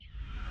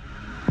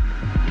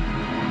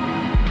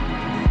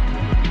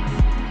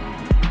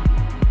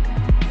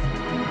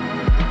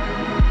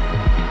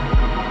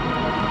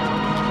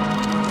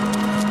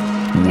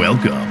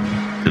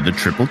Welcome to the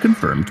Triple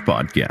Confirmed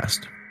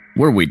podcast,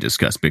 where we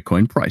discuss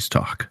Bitcoin price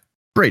talk,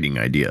 trading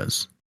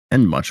ideas,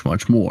 and much,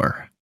 much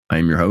more. I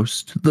am your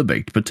host, The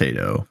Baked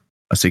Potato,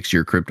 a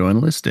 6-year crypto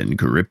analyst and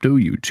crypto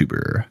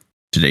YouTuber.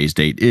 Today's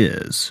date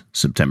is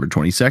September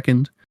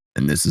 22nd,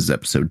 and this is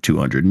episode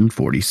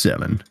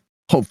 247.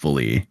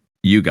 Hopefully,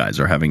 you guys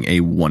are having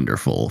a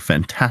wonderful,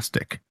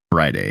 fantastic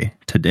Friday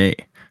today.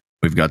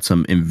 We've got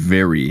some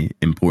very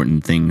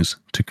important things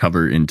to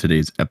cover in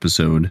today's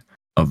episode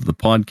of the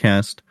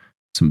podcast.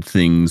 Some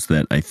things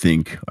that I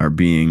think are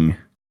being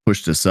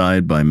pushed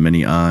aside by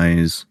many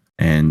eyes,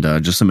 and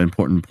just some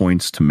important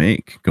points to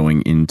make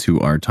going into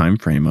our time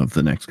frame of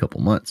the next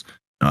couple months.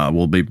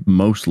 We'll be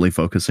mostly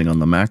focusing on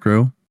the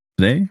macro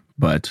today,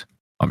 but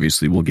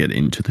obviously we'll get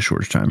into the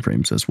shorter time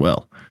frames as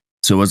well.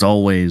 So as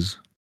always,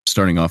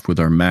 starting off with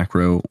our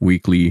macro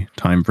weekly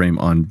time frame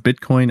on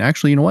Bitcoin.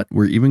 Actually, you know what?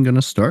 We're even going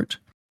to start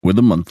with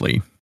a monthly.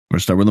 We're going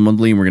to start with a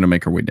monthly and we're going to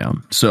make our way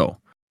down. So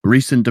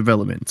recent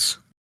developments.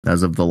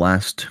 As of the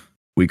last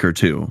week or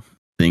two,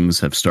 things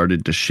have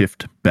started to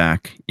shift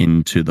back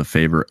into the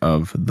favor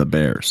of the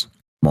bears.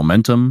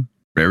 Momentum,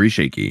 very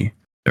shaky,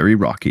 very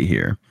rocky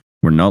here.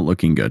 We're not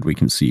looking good. We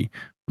can see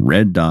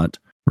red dot,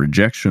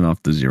 rejection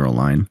off the zero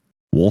line,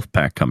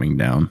 Wolfpack coming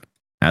down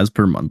as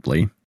per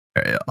monthly.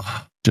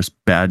 Just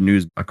bad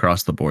news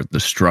across the board. The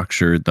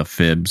structure, the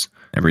fibs,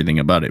 everything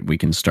about it. We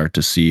can start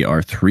to see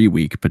our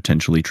 3-week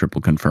potentially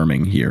triple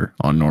confirming here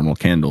on normal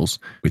candles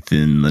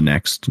within the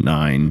next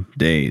 9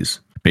 days.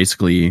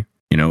 Basically,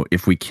 you know,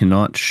 if we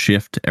cannot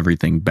shift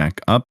everything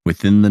back up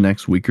within the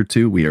next week or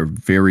two, we are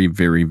very,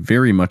 very,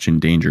 very much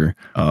in danger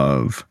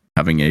of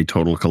having a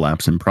total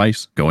collapse in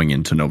price going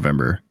into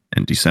November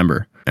and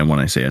December. And when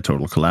I say a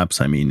total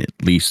collapse, I mean at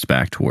least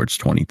back towards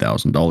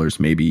 $20,000,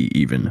 maybe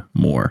even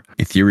more.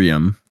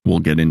 Ethereum, we'll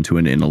get into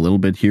it in a little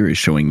bit here, is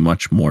showing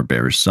much more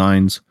bearish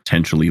signs,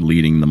 potentially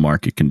leading the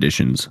market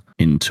conditions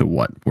into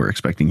what we're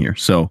expecting here.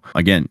 So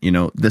again, you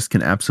know, this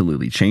can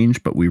absolutely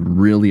change, but we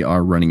really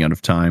are running out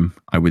of time.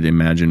 I would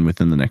imagine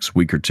within the next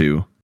week or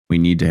two, we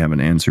need to have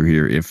an answer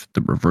here if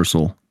the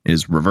reversal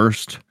is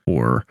reversed,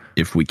 or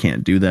if we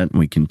can't do that and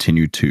we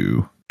continue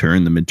to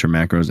turn the midterm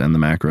macros and the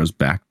macros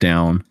back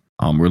down.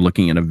 We're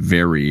looking at a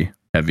very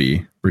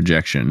heavy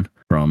rejection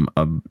from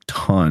a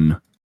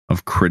ton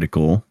of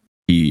critical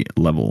key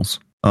levels.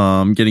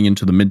 Getting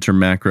into the midterm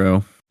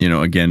macro, you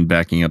know, again,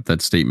 backing up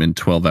that statement,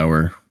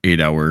 12-hour,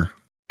 8-hour,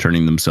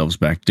 turning themselves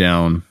back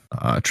down.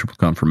 Triple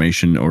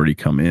confirmation already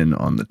come in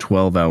on the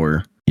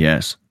 12-hour.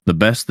 Yes, the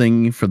best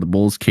thing for the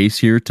bulls case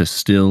here to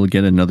still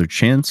get another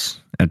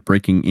chance at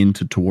breaking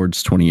into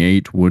towards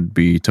 28 would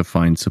be to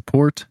find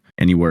support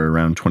anywhere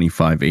around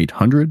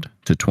 25,800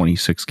 to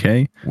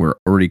 26K. We're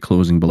already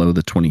closing below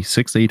the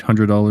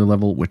 $26,800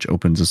 level, which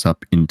opens us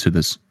up into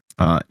this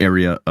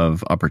area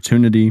of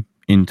opportunity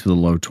into the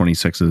low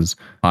 26s,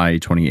 high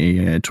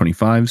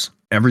 25s.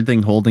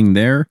 Everything holding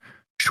there.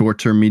 Short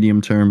term,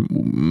 medium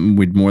term,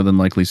 we'd more than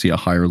likely see a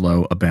higher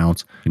low, a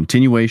bounce,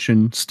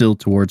 continuation still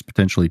towards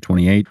potentially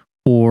 28,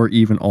 or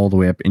even all the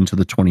way up into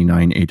the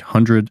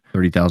 29,800,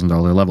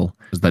 $30,000 level.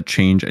 Does that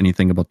change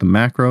anything about the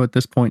macro at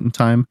this point in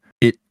time?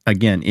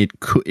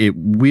 It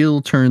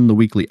will turn the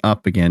weekly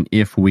up again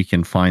if we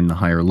can find the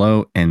higher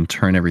low and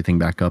turn everything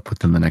back up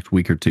within the next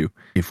week or two.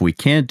 If we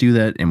can't do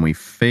that and we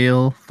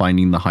fail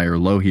finding the higher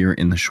low here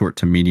in the short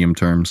to medium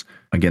terms,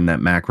 again,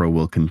 that macro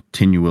will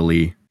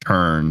continually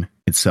turn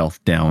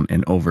itself down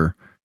and over.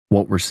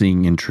 What we're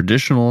seeing in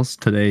traditionals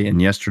today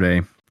and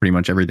yesterday, pretty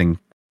much everything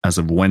as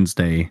of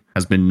Wednesday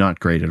has been not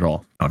great at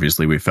all.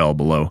 Obviously, we fell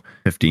below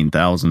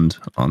 15,000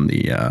 on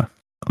the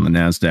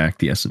NASDAQ,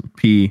 the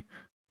S&P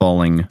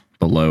falling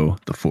below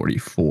the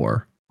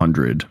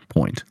 4,400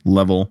 point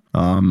level.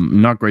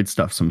 Not great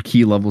stuff. Some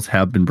key levels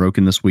have been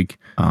broken this week.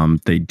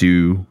 They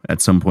do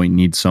at some point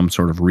need some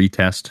sort of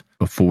retest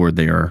before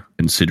they are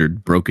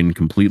considered broken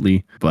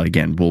completely. But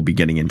again, we'll be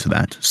getting into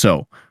that.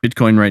 So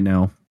Bitcoin right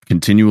now,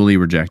 continually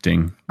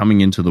rejecting.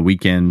 Coming into the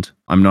weekend,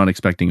 I'm not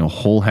expecting a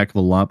whole heck of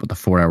a lot, but the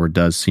 4-hour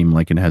does seem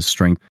like it has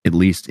strength, at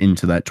least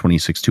into that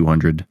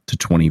 $26,200 to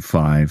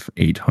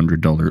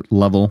 $25,800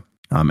 level.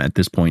 At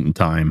this point in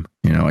time,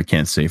 you know, I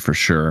can't say for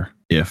sure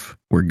if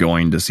we're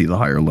going to see the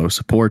higher low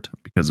support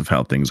because of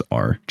how things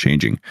are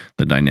changing.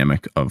 The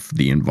dynamic of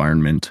the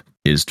environment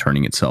is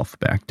turning itself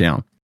back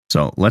down.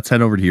 So let's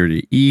head over here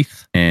to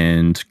ETH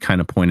and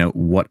kind of point out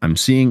what I'm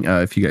seeing.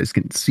 If you guys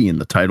can see in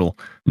the title,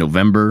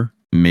 November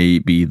may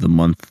be the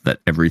month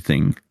that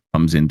everything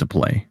comes into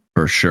play.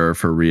 For sure,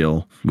 for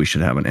real, we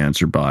should have an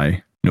answer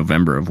by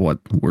November of what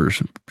we're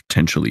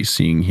potentially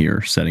seeing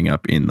here setting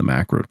up in the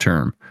macro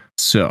term.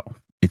 So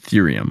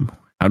Ethereum,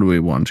 how do we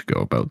want to go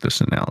about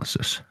this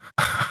analysis?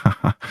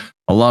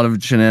 A lot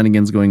of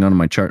shenanigans going on in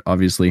my chart,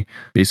 obviously.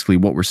 Basically,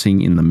 what we're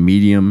seeing in the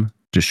medium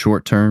to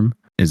short term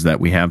is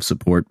that we have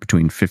support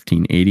between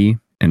 1580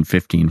 and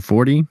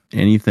 1540.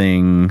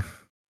 Anything,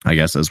 I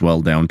guess, as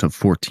well down to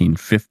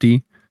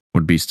 1450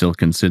 would be still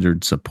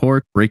considered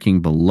support.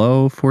 Breaking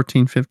below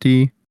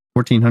 1450,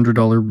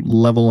 $1,400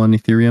 level on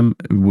Ethereum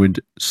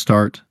would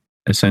start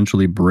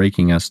essentially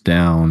breaking us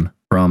down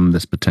from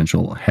this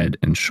potential head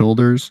and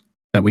shoulders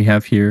that we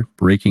have here,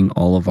 breaking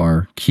all of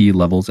our key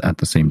levels at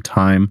the same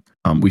time.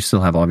 We still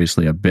have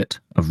obviously a bit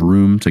of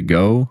room to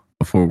go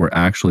before we're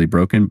actually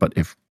broken, but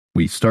if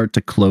we start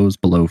to close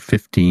below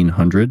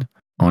 1500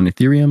 on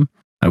Ethereum,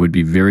 I would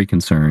be very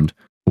concerned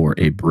for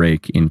a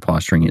break in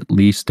posturing at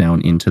least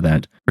down into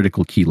that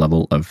critical key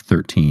level of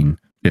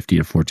 1350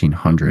 to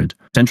 1400.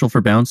 Potential for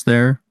bounce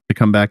there to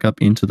come back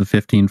up into the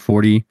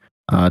 1540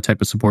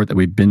 type of support that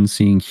we've been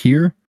seeing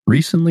here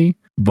recently.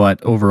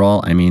 But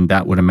overall, I mean,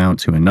 that would amount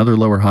to another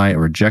lower high, a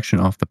rejection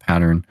off the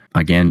pattern.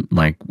 Again,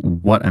 like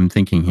what I'm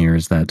thinking here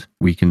is that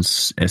we can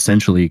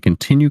essentially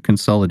continue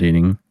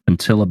consolidating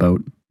until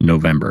about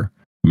November,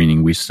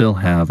 meaning we still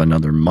have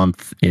another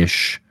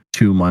month-ish,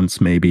 2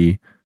 months maybe,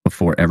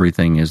 before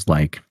everything is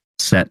like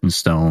set in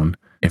stone.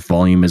 If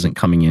volume isn't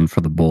coming in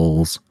for the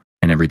bulls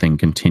and everything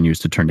continues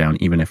to turn down,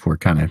 even if we're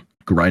kind of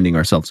grinding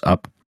ourselves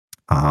up,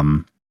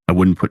 I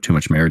wouldn't put too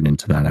much merit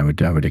into that. I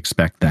would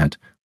expect that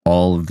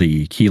all of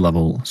the key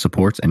level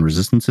supports and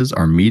resistances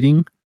are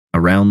meeting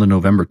around the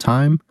November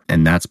time,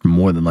 and that's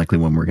more than likely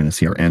when we're going to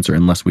see our answer,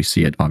 unless we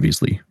see it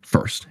obviously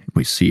first. If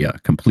we see a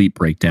complete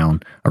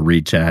breakdown, a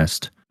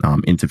retest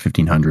into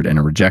 1500 and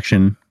a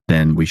rejection,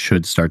 then we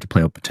should start to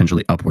play out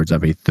potentially upwards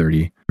of a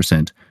 30%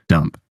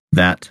 dump.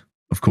 That,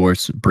 of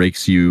course,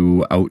 breaks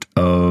you out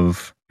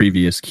of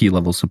previous key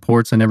level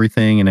supports and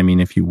everything. And I mean,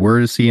 if you were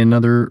to see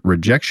another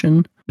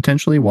rejection,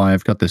 potentially, why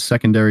I've got this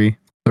secondary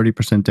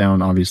 30%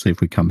 down. Obviously, if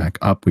we come back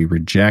up, we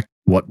reject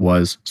what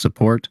was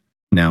support.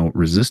 Now,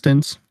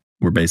 resistance,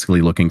 we're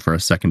basically looking for a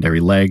secondary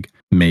leg,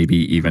 maybe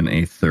even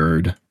a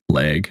third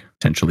leg,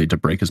 potentially to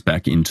break us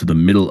back into the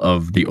middle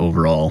of the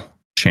overall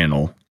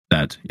channel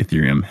that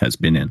Ethereum has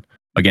been in.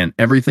 Again,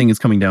 everything is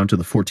coming down to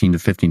the $1,400 to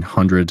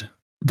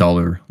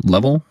 $1,500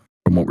 level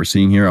from what we're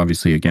seeing here.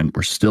 Obviously, again,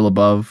 we're still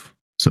above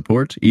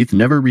support. ETH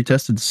never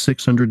retested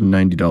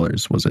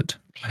 $690, was it?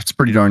 It's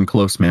pretty darn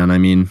close, man. I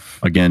mean,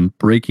 again,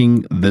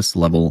 breaking this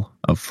level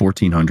of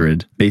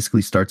 1400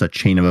 basically starts a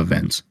chain of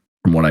events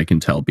from what I can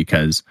tell,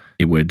 because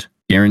it would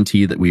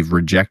guarantee that we've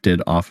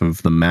rejected off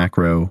of the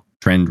macro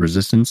trend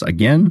resistance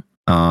again.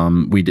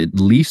 We'd at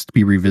least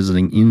be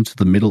revisiting into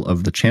the middle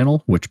of the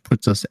channel, which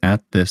puts us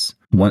at this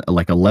one,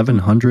 like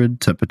 $1,100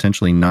 to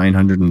potentially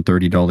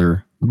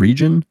 $930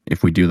 region.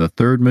 If we do the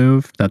third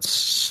move, that's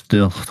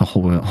still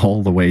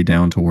all the way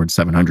down towards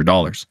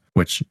 $700,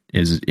 which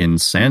is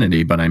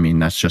insanity. But I mean,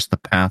 that's just the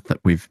path that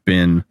we've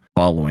been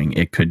following.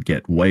 It could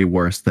get way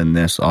worse than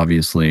this.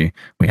 Obviously,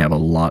 we have a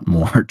lot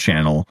more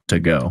channel to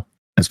go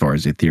as far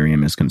as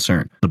Ethereum is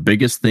concerned. The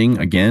biggest thing,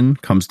 again,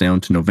 comes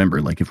down to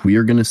November. Like if we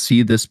are going to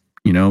see this,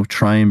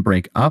 try and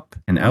break up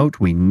and out,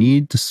 we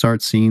need to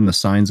start seeing the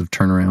signs of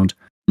turnaround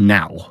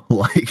now,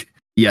 like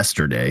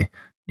yesterday.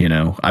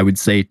 I would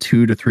say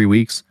 2 to 3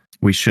 weeks.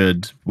 We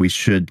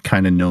should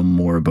kind of know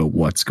more about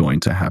what's going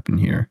to happen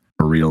here.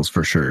 For reals,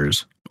 for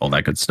sures, all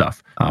that good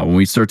stuff. When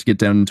we start to get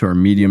down into our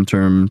medium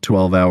term,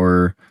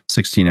 12-hour,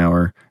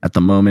 16-hour, at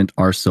the moment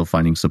are still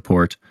finding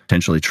support,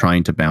 potentially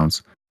trying to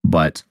bounce,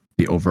 but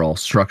the overall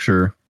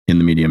structure in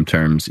the medium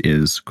terms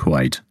is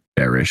quite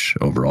bearish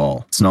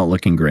overall. It's not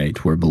looking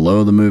great. We're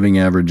below the moving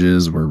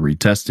averages. We're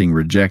retesting,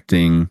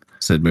 rejecting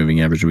said moving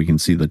average. We can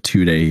see the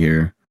 2-day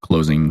here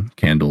closing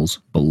candles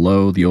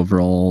below the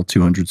overall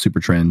 200 super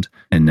trend,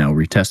 and now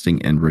retesting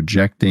and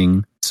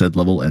rejecting said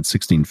level at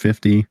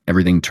 1650.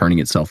 Everything turning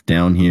itself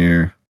down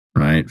here,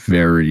 right?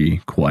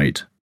 Very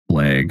quite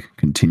flag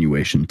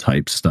continuation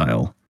type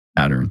style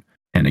pattern.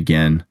 And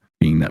again,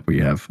 being that we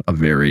have a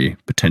very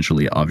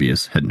potentially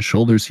obvious head and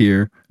shoulders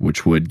here,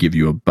 which would give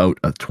you about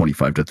a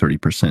 25 to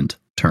 30%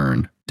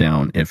 turn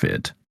down if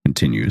it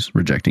continues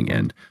rejecting.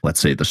 And let's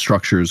say the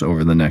structures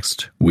over the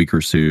next week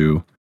or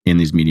so in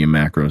these medium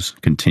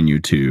macros continue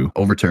to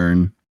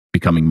overturn,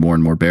 becoming more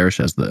and more bearish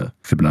as the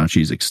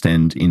Fibonacci's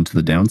extend into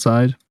the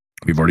downside.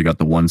 We've already got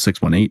the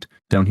 1618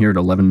 down here at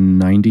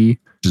 1190,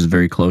 which is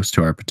very close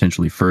to our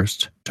potentially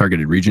first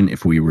targeted region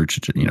if we were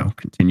to,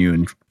 continue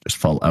and just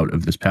fall out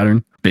of this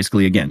pattern.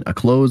 Basically, again, a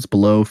close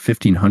below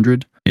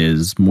 1500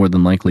 is more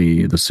than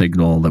likely the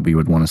signal that we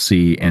would want to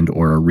see, and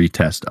or a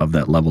retest of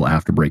that level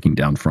after breaking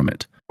down from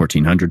it.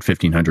 1400,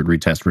 1500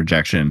 retest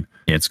rejection.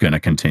 It's going to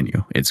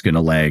continue. It's going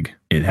to lag.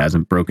 It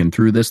hasn't broken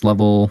through this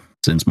level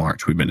since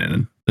March. We've been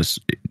in this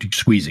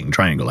squeezing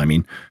triangle. I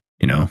mean,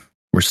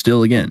 we're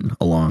still, again,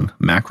 along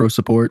macro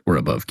support. We're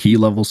above key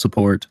level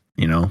support,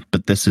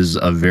 but this is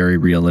a very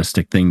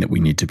realistic thing that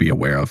we need to be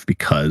aware of,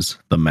 because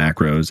the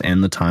macros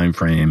and the time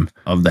frame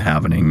of the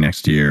halvening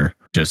next year,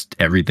 just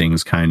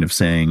everything's kind of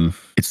saying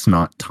it's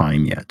not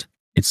time yet.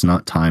 It's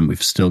not time.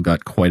 We've still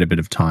got quite a bit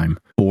of time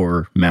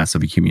for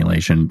massive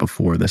accumulation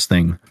before this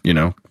thing,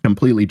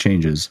 completely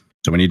changes.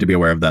 So we need to be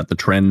aware of that. The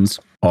trends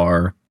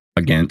are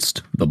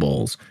against the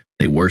bulls.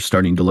 They were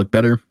starting to look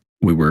better.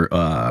 We were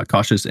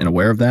cautious and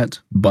aware of that.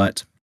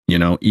 But,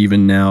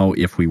 even now,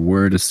 if we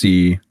were to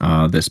see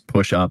this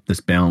push up, this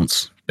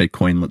bounce,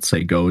 Bitcoin, let's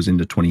say, goes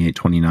into 28,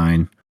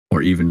 29,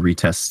 or even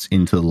retests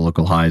into the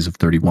local highs of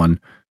 31,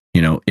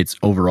 it's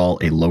overall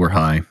a lower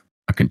high,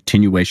 a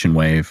continuation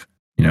wave.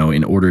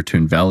 in order to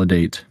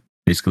invalidate,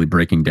 basically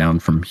breaking down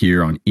from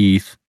here on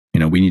ETH,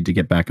 we need to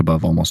get back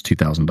above almost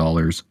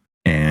 $2,000.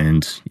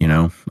 And,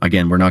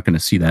 again, we're not going to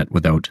see that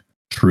without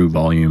true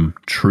volume,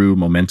 true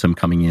momentum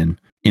coming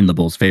in the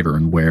bull's favor.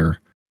 And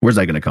where's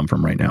that going to come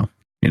from right now?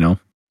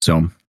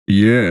 So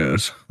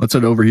yes, let's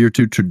head over here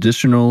to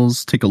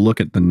traditionals, take a look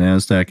at the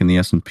NASDAQ and the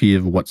S&P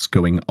of what's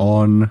going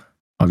on.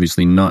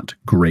 Obviously not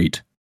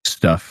great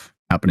stuff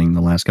happening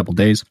the last couple of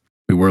days.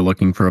 We were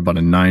looking for about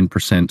a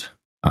 9%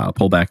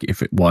 pullback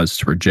if it was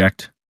to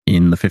reject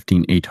in the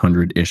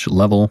 15,800-ish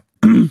level.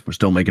 We're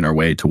still making our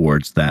way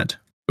towards that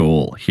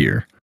goal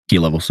here. Key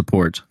level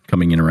support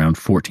coming in around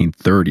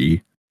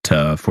 1430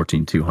 to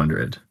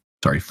 14,200.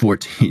 Sorry,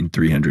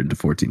 14,300 to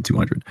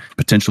 14,200.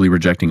 Potentially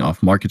rejecting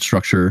off market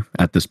structure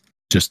at this,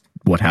 just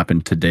what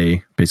happened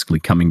today, basically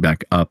coming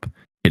back up,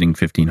 hitting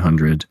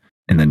 1,500,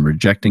 and then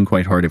rejecting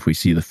quite hard if we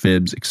see the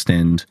fibs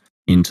extend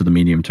into the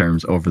medium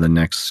terms over the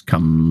next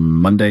come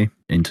Monday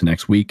into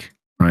next week.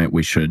 Right,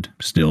 we should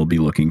still be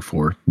looking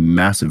for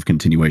massive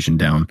continuation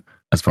down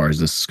as far as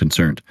this is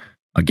concerned.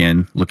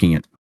 Again, looking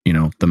at,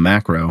 the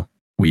macro,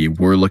 we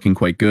were looking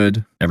quite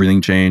good.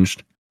 Everything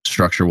changed.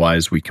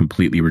 Structure-wise, we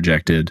completely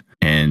rejected,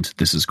 and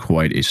this is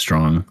quite a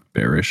strong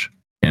bearish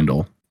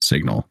candle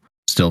signal.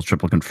 Still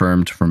triple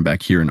confirmed from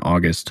back here in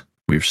August.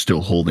 We're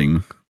still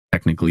holding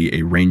technically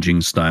a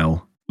ranging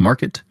style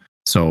market.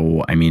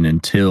 So,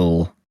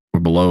 until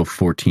we're below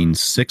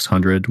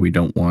 14,600, we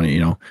don't want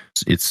to,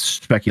 it's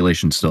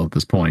speculation still at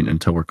this point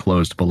until we're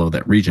closed below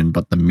that region.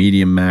 But the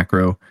medium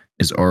macro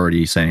is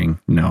already saying,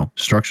 no,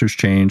 structure's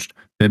changed,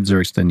 fibs are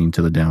extending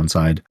to the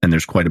downside, and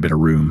there's quite a bit of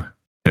room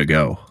to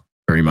go.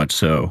 Very much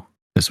so.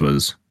 This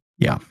was,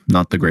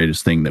 not the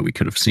greatest thing that we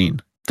could have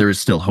seen. There is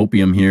still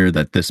hopium here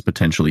that this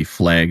potentially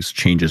flags,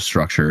 changes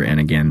structure, and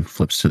again,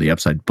 flips to the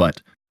upside.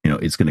 But,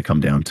 it's going to come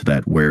down to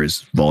that. Where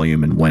is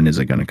volume and when is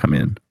it going to come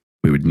in?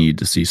 We would need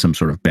to see some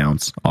sort of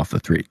bounce off the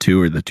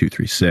 382 or the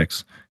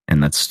 236.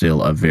 And that's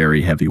still a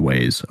very heavy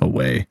ways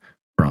away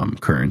from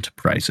current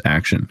price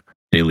action.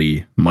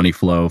 Daily money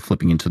flow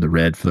flipping into the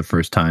red for the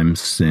first time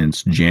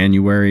since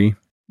January.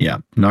 Yeah,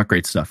 not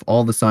great stuff.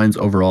 All the signs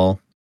overall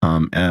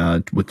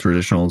with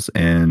traditionals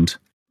and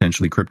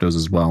potentially cryptos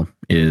as well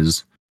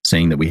is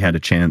saying that we had a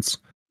chance.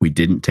 We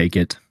didn't take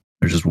it.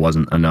 There just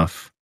wasn't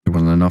enough. There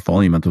wasn't enough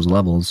volume at those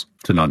levels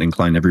to not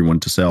incline everyone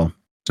to sell.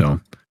 So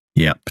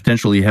yeah,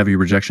 potentially heavy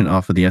rejection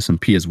off of the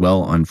S&P as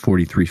well on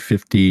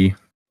 4350.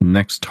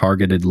 Next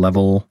targeted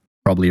level,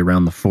 probably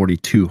around the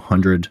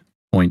 4,200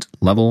 point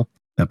level.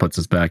 That puts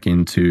us back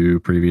into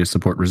previous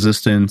support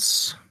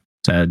resistance.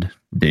 Sad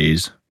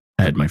days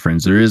ahead, my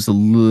friends. There's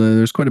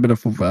quite a bit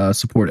of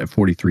support at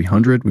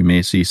 4,300. We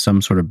may see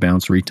some sort of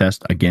bounce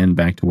retest again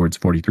back towards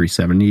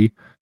 4,370,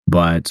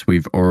 but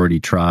we've already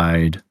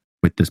tried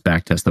with this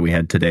back test that we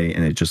had today,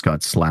 and it just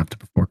got slapped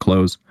before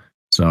close.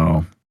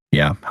 So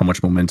yeah, how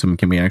much momentum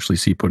can we actually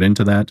see put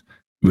into that?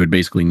 We would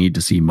basically need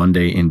to see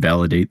Monday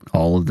invalidate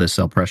all of the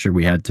sell pressure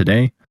we had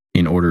today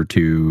in order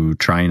to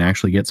try and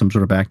actually get some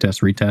sort of back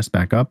test, retest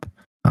back up.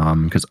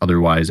 Because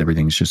otherwise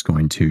everything's just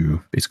going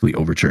to basically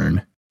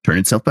turn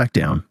itself back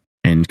down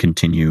and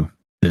continue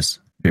this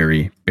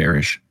very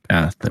bearish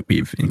path that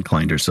we've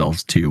inclined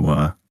ourselves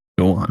to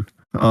go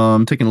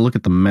on. Taking a look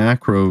at the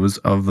macros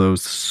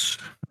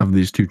of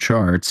these two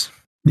charts.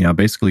 Yeah,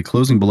 basically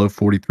closing below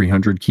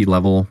 4,300 key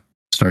level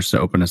starts to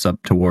open us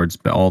up towards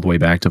all the way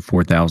back to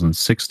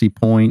 4,060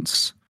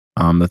 points.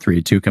 The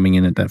 382 coming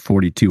in at that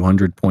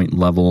 4,200 point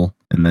level.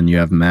 And then you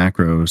have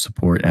macro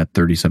support at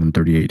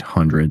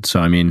 3,800.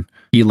 So,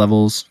 key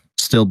levels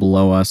still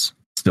below us,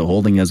 still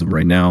holding as of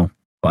right now.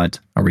 But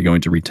are we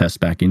going to retest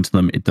back into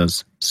them? It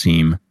does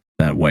seem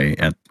that way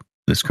at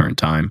this current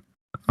time.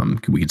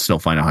 We could still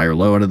find a higher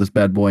low out of this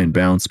bad boy and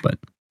bounce, but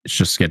it's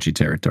just sketchy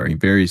territory.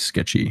 Very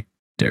sketchy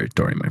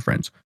territory, my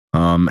friends.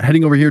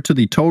 Heading over here to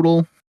the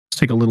total. Let's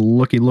take a little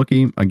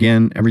looky.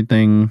 Again,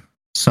 everything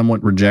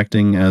somewhat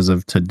rejecting as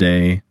of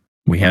today.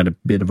 We had a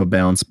bit of a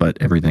bounce, but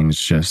everything's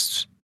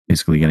just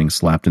basically getting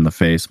slapped in the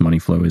face. Money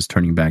flow is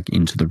turning back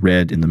into the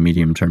red in the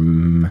medium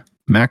term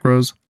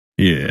macros.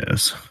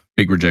 Yes.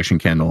 Big rejection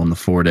candle on the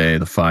 4-day,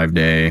 the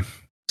 5-day.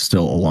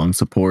 Still along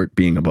support,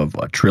 being above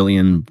 $1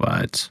 trillion.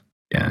 But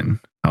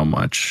again, how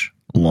much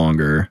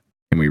longer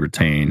can we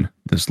retain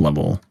this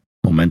level?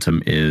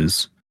 Momentum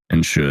is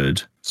and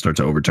should start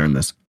to overturn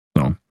this.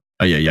 So,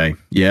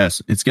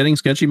 yes, it's getting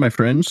sketchy, my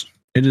friends.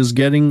 It is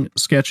getting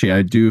sketchy.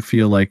 I do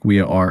feel like we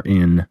are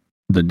in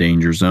the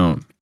danger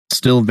zone.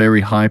 Still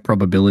very high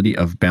probability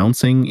of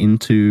bouncing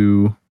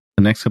into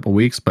the next couple of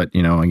weeks, but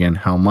again,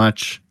 how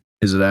much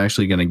is it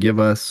actually going to give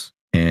us?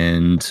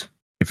 And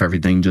if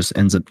everything just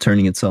ends up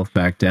turning itself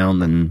back down,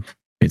 then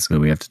basically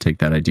we have to take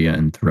that idea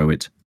and throw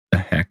it the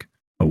heck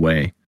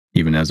away.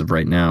 Even as of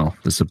right now,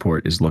 the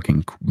support is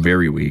looking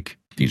very weak.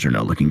 These are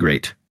not looking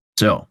great.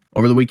 So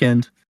over the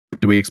weekend,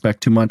 do we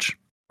expect too much?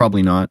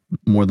 Probably not.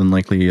 More than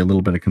likely a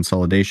little bit of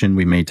consolidation.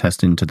 We may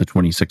test into the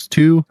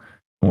 26.2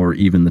 or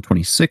even the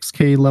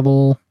 26K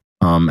level.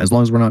 As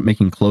long as we're not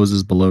making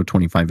closes below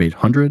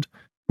 25,800,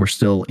 we're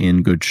still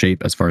in good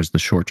shape as far as the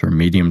short-term,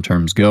 medium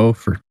terms go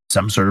for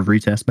some sort of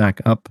retest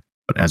back up.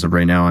 But as of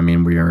right now, I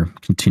mean, we are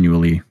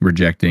continually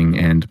rejecting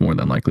and more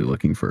than likely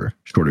looking for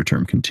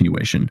shorter-term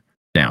continuation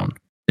down.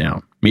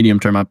 Medium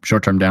term up,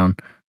 short-term down.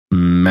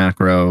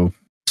 Macro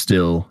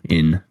still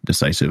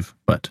indecisive,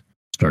 but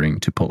starting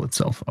to pull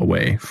itself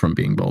away from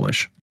being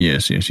bullish.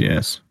 Yes.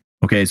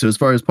 Okay, so as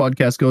far as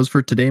podcast goes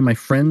for today, my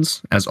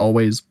friends, as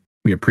always,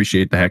 we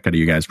appreciate the heck out of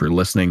you guys for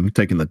listening,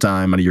 taking the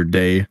time out of your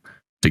day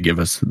to give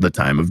us the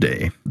time of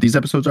day. These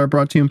episodes are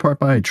brought to you in part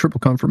by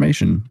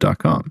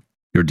tripleconfirmation.com,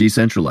 your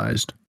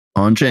decentralized,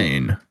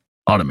 on-chain,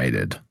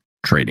 automated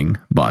trading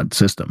bot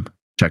system.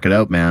 Check it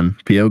out, man.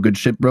 PO, good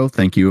shit, bro.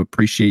 Thank you.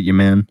 Appreciate you,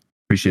 man.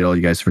 Appreciate all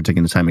you guys for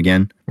taking the time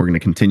again. We're going to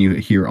continue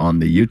here on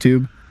the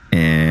YouTube,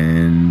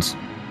 and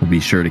we'll be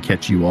sure to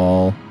catch you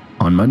all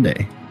on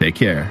Monday. Take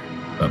care.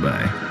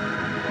 Bye-bye.